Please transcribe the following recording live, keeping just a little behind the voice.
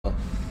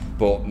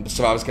But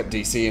survivors kept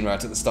DCing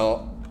right at the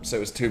start, so it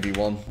was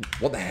 2v1.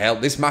 What the hell?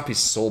 This map is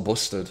so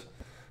busted.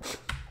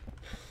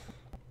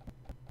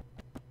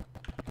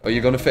 Are you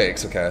gonna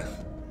fix? Okay.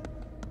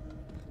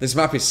 This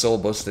map is so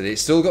busted.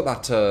 It's still got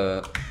that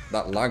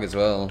that lag as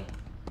well.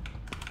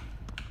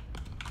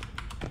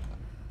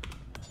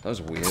 That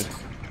was weird.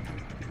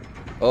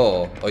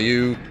 Oh, are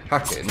you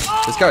hacking?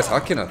 This guy's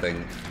hacking, I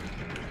think.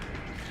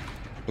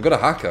 We've got a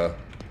hacker.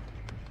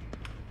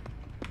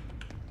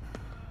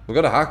 We've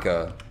got a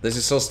hacker. This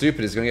is so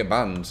stupid, he's gonna get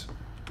banned.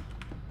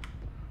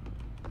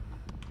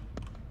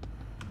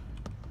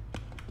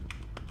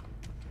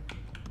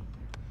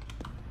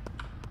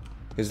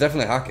 He's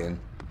definitely hacking.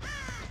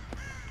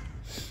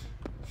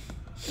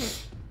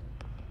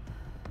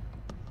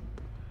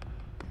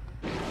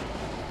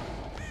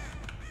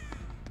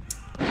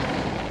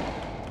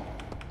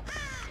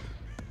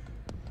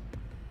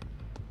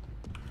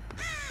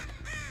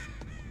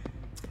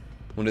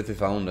 Wonder if they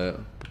found it.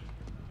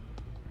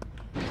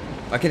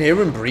 I can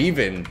hear him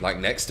breathing, like,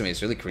 next to me.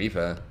 It's really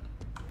creepy.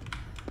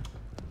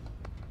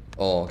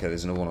 Oh, okay,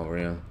 there's another one over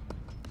here.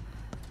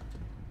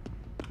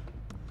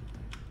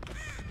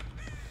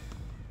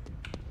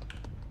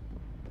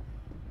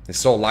 It's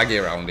so laggy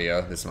around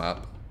here, this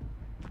map.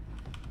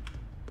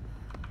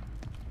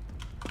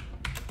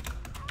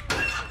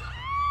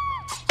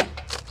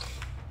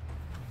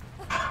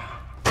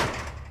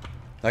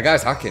 That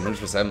guy's hacking,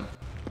 100%.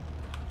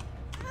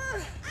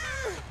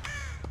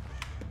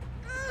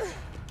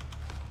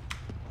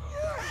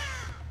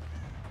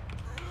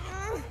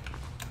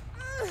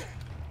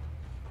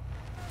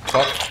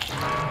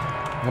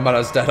 Oh man,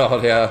 that's dead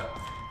hard, yeah.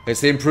 It's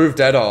the improved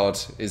dead hard.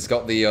 He's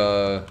got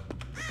the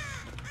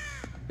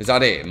is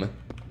that him?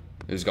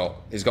 He's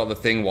got the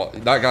thing. What?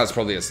 That guy's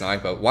probably a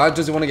sniper. Why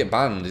does he want to get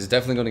banned? He's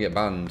definitely going to get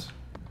banned.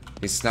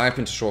 He's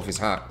sniping to show off his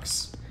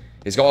hacks.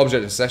 He's got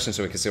object of session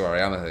so he can see where I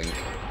am,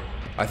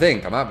 I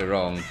think. I might be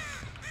wrong.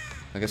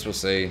 I guess we'll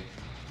see.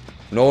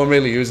 No one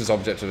really uses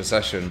object of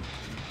session.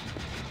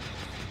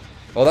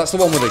 Oh, that's the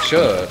one with the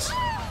shirt.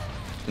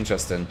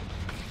 Interesting.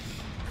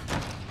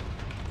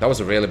 That was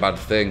a really bad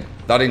thing.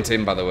 That ain't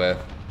him, by the way.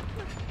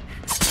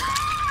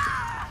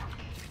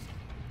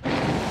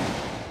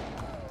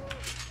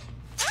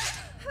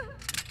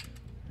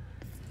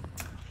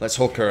 Let's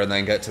hook her and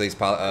then get to these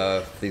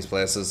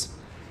places.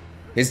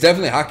 He's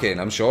definitely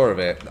hacking, I'm sure of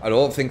it. I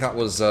don't think that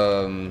was,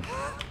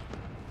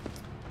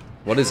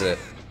 what is it?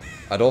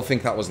 I don't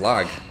think that was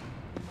lag.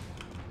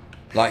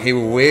 Like, he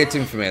was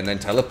waiting for me and then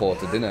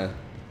teleported, didn't he?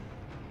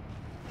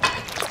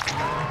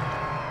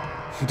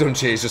 Don't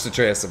cheese, just a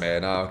tracer,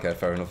 man. Ah, okay,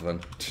 fair enough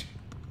then.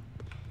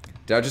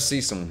 Did I just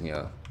see someone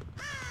here?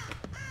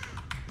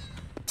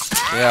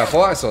 Yeah, I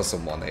thought I saw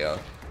someone here.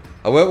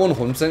 I weren't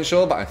 100%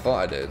 sure, but I thought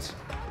I did.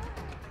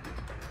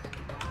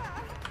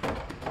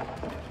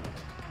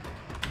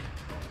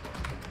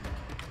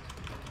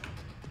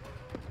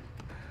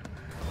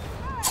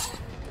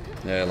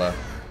 Yeah,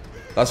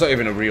 that's not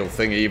even a real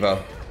thing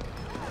either.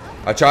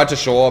 I tried to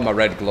show her my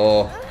red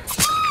glow.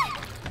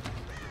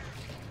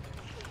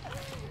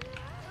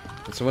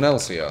 There's someone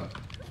else here.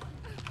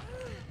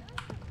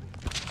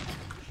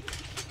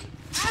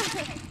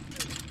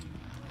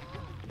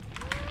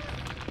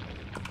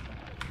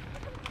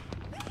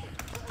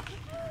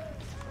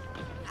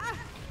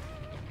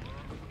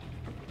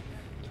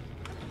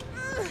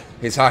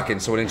 He's hacking,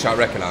 someone in chat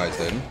recognised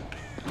him.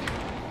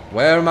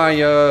 Where are my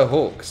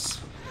hooks?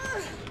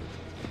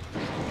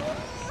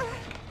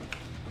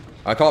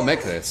 I can't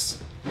make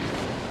this.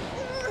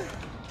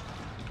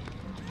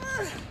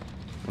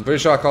 I'm pretty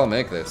sure I can't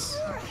make this.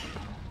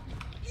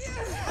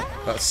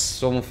 That's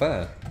so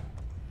unfair.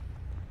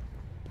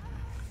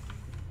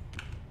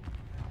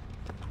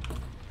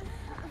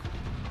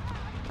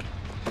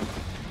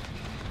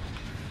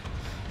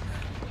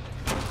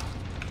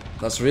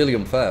 That's really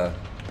unfair.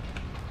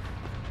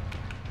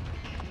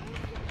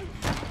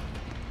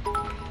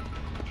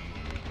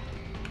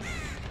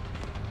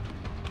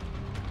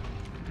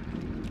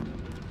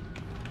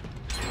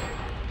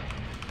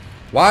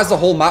 Why is the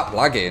whole map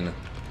lagging?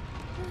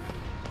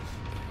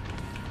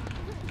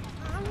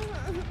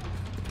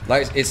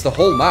 Like, it's the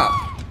whole map.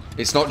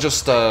 It's not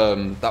just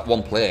that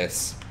one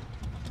place.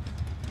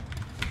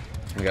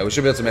 Okay, we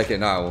should be able to make it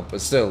now, but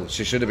still,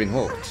 she should have been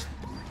hooked.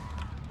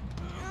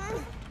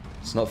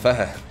 It's not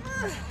fair.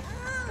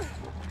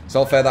 It's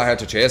not fair that I had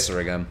to chase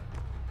her again.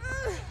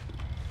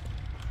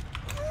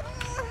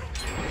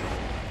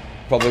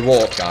 Probably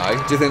warp guy.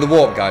 Do you think the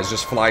warp guy's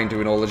just flying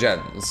doing all the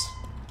gens?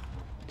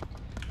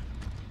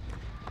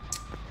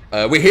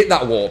 We hit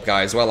that warp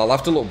guy as well. I'll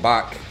have to look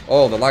back.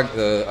 Oh, the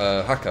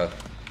hacker.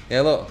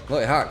 Yeah, look, he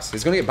hacks.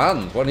 He's gonna get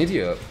banned. What an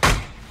idiot!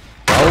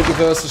 Why would he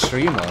verse the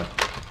streamer?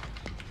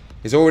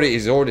 He's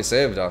already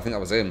saved her. I think that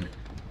was him.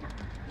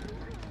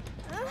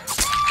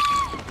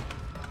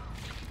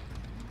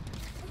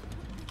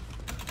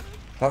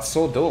 That's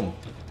so dumb.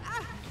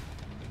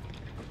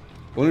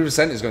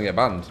 100% he's gonna get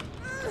banned.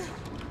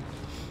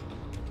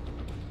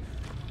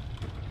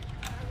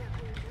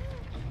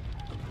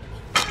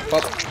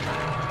 Pop.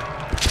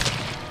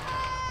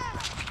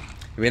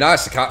 It'd be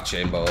nice to catch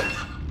him, but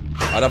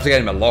I'd have to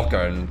get him a locker,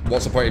 and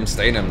what's the point of him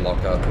staying in a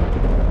locker?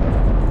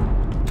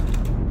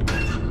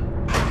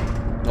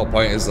 No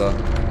point, is there?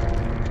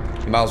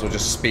 You might as well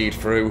just speed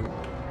through.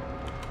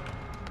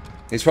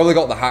 He's probably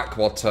got the hack,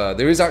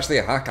 there is actually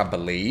a hack, I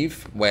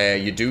believe, where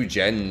you do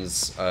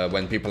gens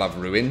when people have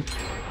ruin.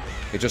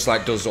 It just,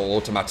 like, does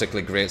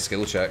automatically great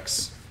skill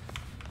checks.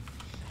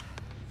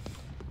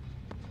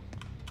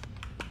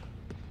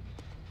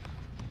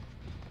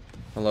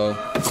 Hello.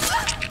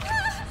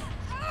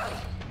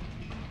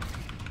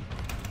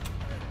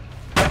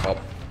 Up.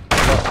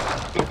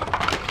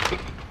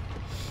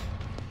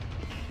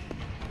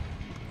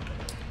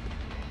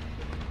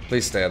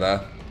 Please stay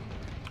there.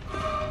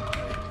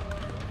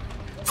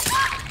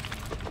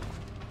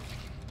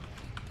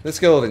 This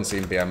girl didn't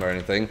seem BM or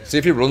anything. See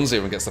if he runs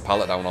here and gets the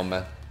pallet down on me.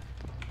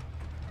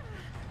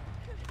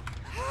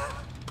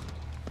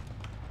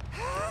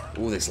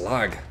 Ooh, this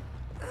lag.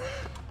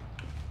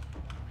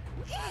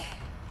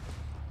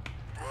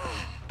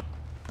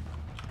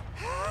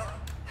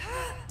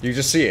 You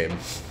just see him.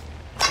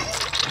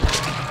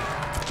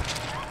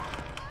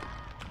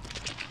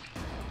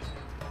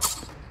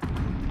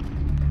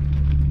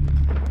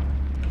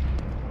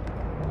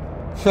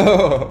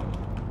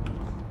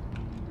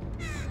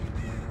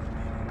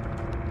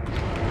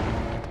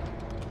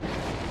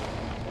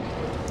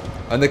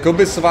 And there could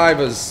be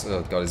survivors.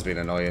 Oh god, it's been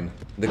annoying.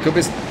 There could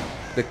be.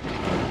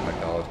 Oh my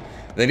god.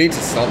 They need to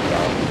stop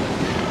that.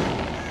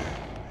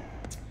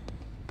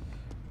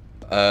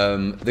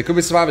 There could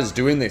be survivors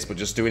doing this, but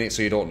just doing it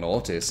so you don't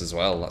notice as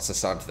well. That's a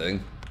sad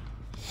thing.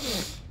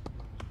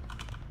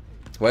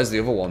 Where's the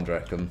other one, do you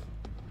reckon?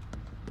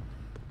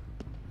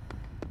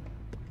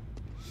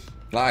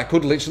 Like, I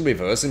could literally be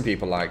versing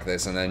people like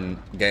this and then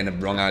getting a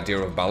wrong idea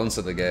of balance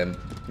of the game.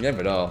 You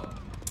never know.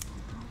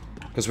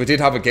 Because we did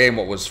have a game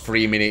what was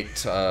 3 minute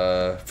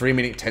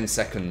 10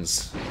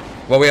 seconds.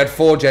 Well, we had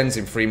 4 gens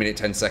in 3 minute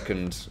 10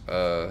 second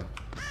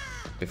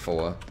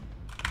before.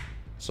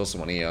 Saw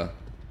someone here.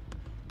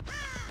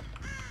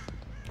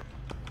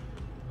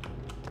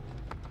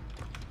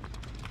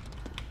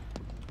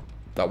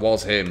 That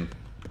was him.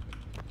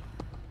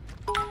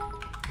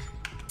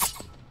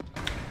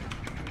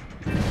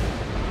 And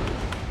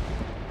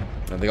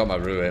they got my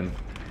ruin.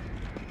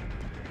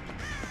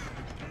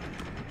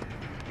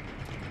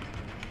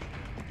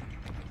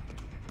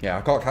 Yeah,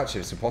 I can't catch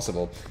him, it's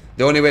impossible.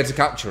 The only way to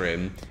capture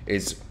him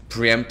is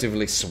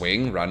preemptively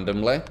swing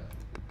randomly.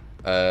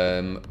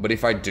 But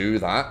if I do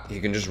that, he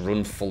can just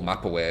run full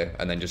map away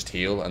and then just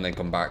heal and then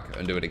come back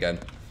and do it again.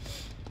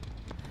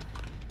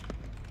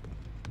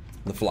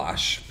 The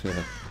flash.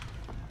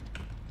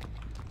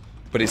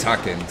 But he's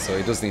hacking, so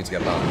he does need to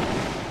get banned.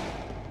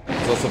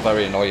 It's also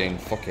very annoying,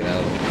 fucking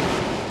hell.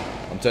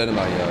 I'm turning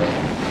my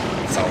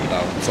sound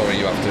down. Sorry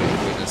you have to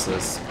witness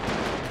this.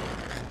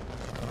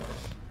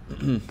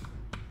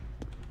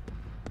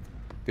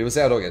 People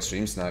say I don't get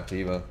stream sniped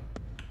either.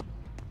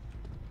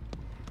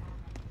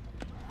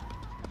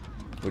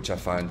 Which I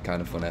find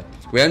kind of funny.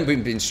 We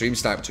haven't been stream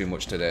sniped too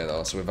much today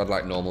though, so we've had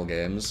like normal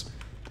games.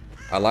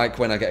 I like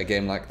when I get a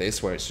game like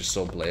this where it's just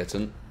so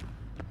blatant.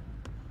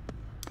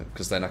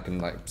 Because then I can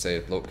like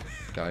say, look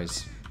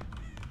guys,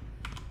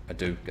 I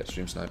do get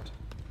stream sniped.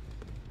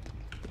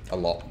 A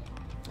lot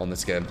on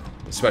this game,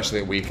 especially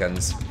at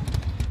weekends.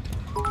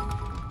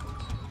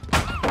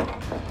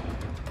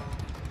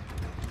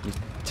 You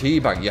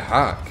teabag, you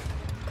hack.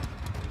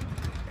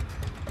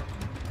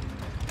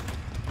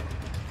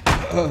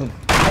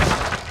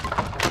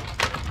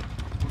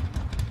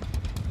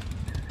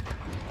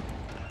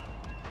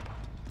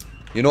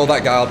 You know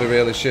that guy'll be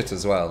really shit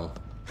as well.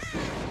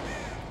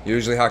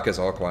 Usually hackers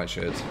are quite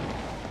shit.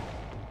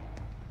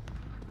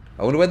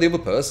 I wonder where the other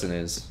person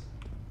is.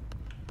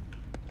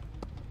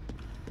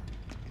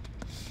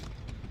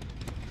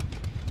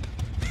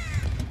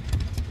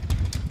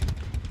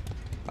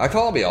 I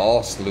can't be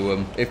arsed,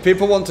 Lewum. If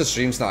people want to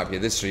stream snipe you,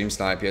 they stream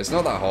snipe you. It's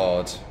not that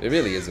hard. It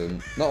really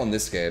isn't. Not on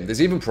this game.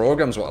 There's even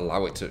programs that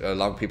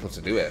allow people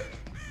to do it.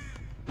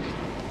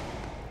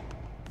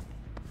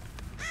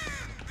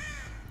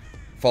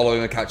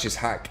 Following a catch's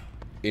hack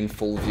in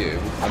full view.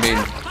 I mean,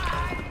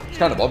 it's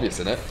kind of obvious,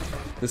 isn't it?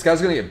 This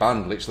guy's gonna get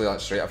banned literally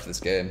like straight after this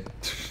game.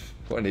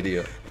 What an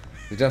idiot.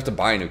 He's gonna have to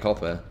buy a new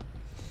copy.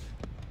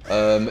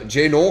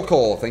 Jane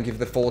Orcor, thank you for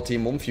the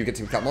 14 month. You get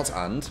to cat mods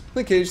and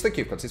thank you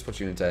for this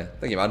opportunity.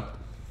 Thank you, man.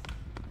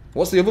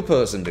 What's the other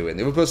person doing?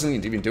 The other person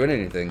isn't even doing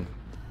anything.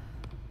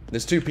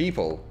 There's 2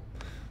 people.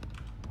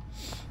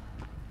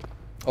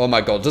 Oh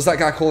my god, does that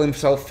guy call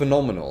himself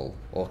Phenomenal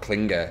or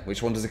Klinger?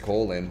 Which one does he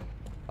call him?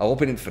 I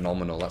hope it ain't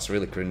Phenomenal, that's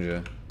really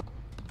cringy.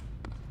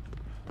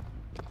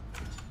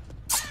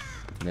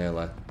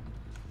 Nearly.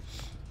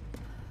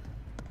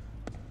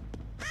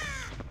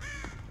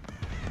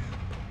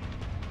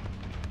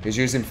 He's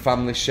using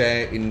family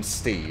share in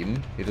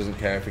Steam. He doesn't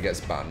care if he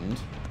gets banned.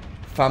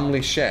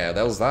 Family share, the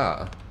hell's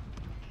that?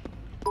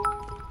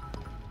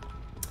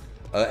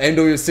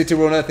 NW City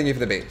Runner, thank you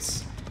for the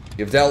bits.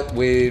 You've dealt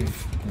with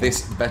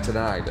this better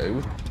than I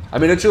do.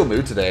 I'm in a chill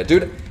mood today.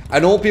 Dude, I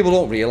know people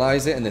don't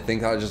realise it and they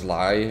think I just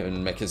lie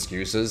and make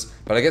excuses,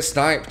 but I get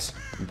sniped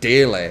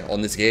daily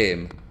on this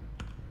game.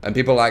 And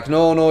people are like,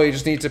 no, you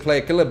just need to play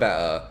a killer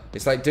better.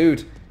 It's like,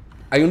 dude,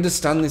 I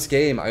understand this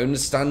game. I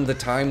understand the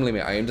time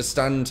limit. I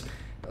understand,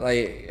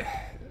 like...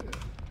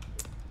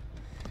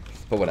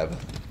 But whatever.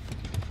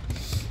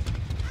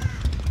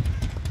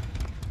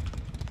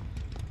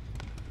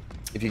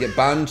 If you get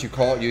banned, you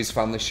can't use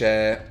family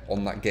share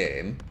on that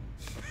game.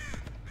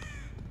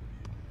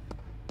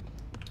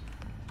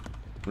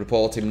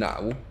 Report him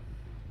now.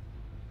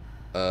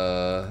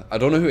 I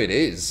don't know who it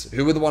is.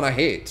 Who were the one I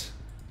hit?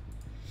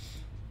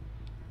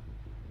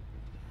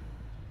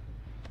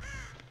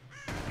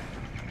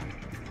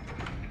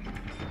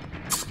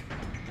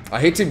 I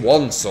hit him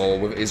once,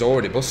 so he's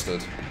already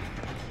busted.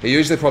 He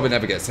usually probably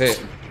never gets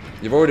hit.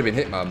 You've already been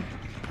hit, man.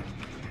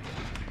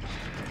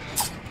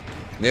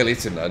 Nearly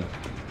hit him then.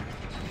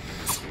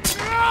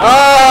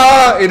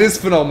 Ah! It is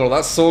phenomenal.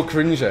 That's so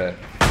cringy.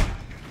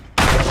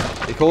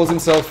 He calls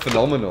himself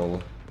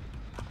phenomenal.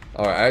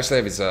 Alright, I actually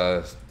have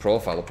his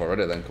profile up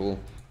already then. Cool.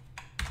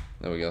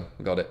 There we go.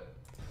 We got it.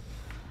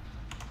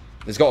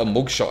 He's got a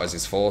mugshot as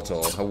his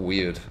photo. How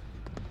weird.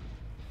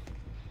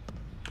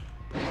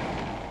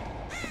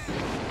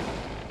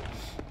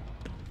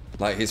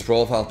 Like, his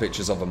profile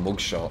picture's of a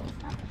mugshot.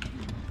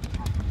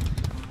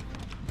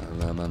 I don't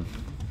know, man.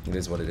 It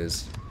is what it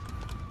is.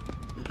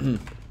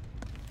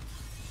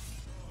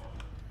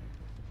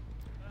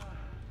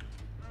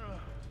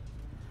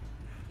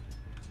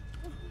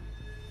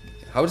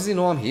 How does he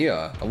know I'm here?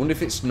 I wonder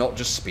if it's not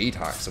just speed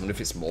hacks. I wonder if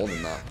it's more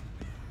than that.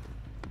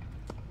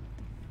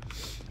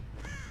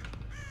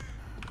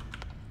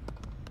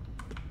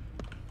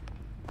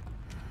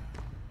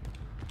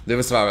 The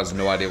other survivor has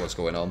no idea what's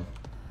going on.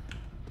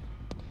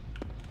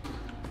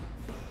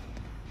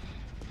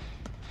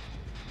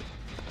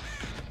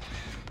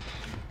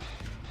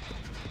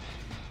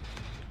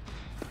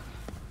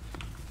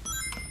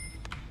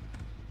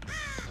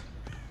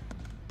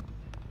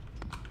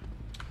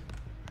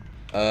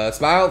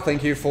 Smile,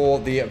 thank you for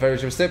the very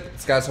generous tip.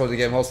 This guy's holding the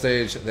game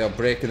hostage. They are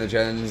breaking the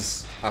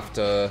gens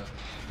after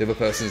the other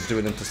person is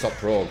doing them to stop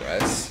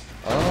progress.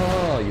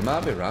 Oh, you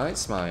might be right,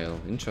 Smile.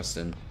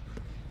 Interesting.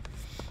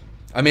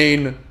 I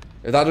mean,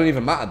 that don't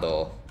even matter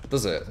though,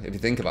 does it? If you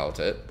think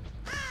about it.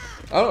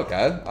 I don't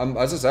care.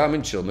 As I say, I'm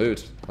in chill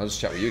mood. I'll just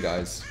chat with you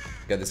guys.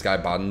 Get this guy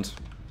banned.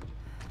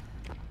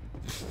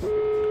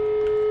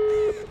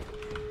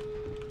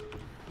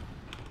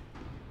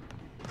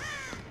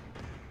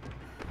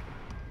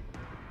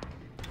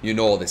 You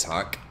know this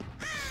hack.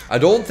 I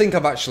don't think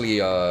I've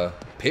actually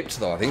pipped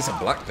though. I think it's a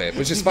black pip,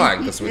 which is fine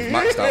because we've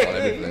maxed out on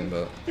everything.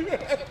 But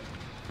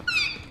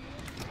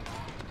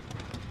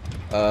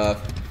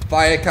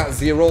Firecat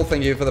Zero,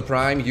 thank you for the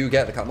prime. You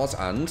get the cat mods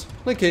and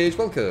Linkage.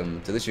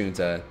 Welcome to the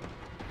Unity.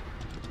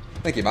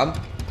 Thank you, man.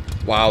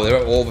 Wow, they're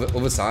at the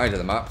other side of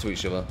the map to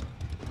each other.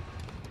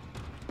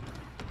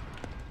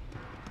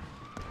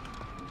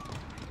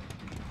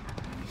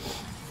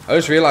 I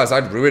just realised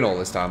I'd ruin all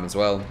this time as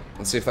well.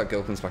 Let's see if that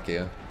girl comes back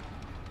here.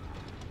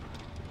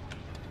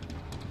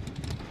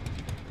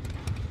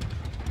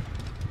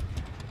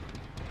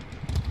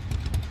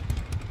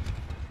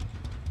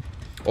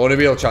 Only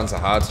real chance I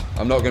had.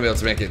 I'm not going to be able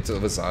to make it to the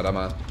other side, am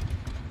I?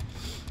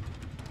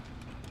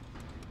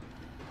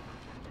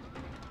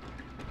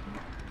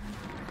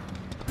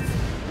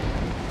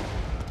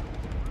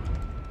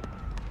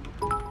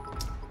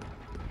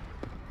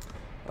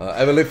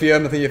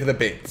 Everlithium, thank you for the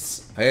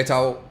bits. I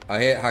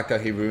hate Hacker,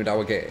 he ruined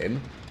our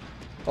game.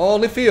 Oh,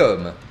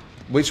 Lithium.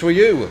 Which were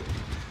you?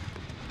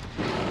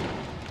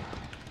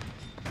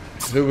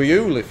 Who were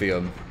you,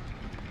 Lithium?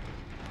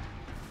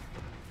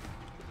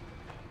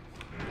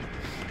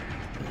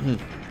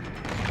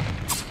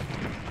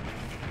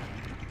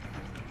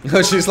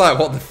 She's like,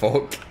 what the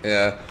fuck?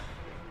 Yeah.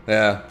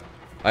 Yeah.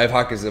 I have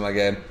hackers in my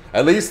game.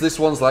 At least this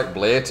one's like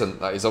blatant.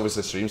 That is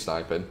obviously stream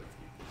sniping.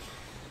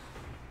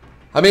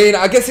 I mean,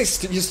 I guess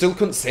it's you still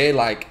couldn't say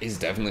like he's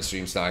definitely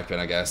stream sniping,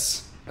 I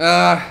guess.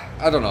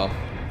 I don't know.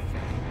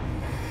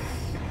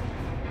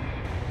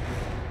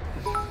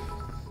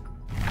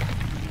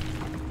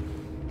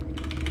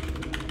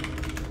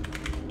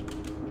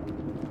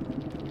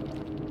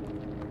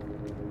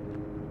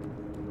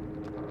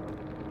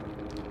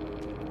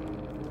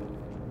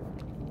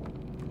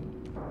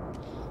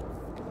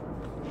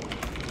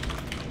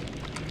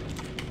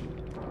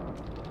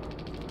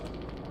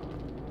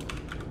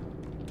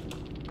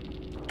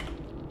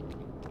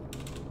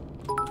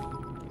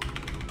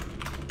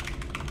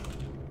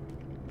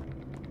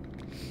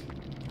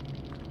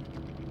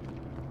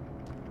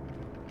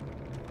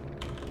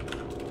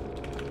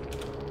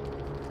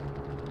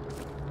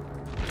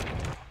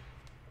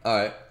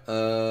 Alright,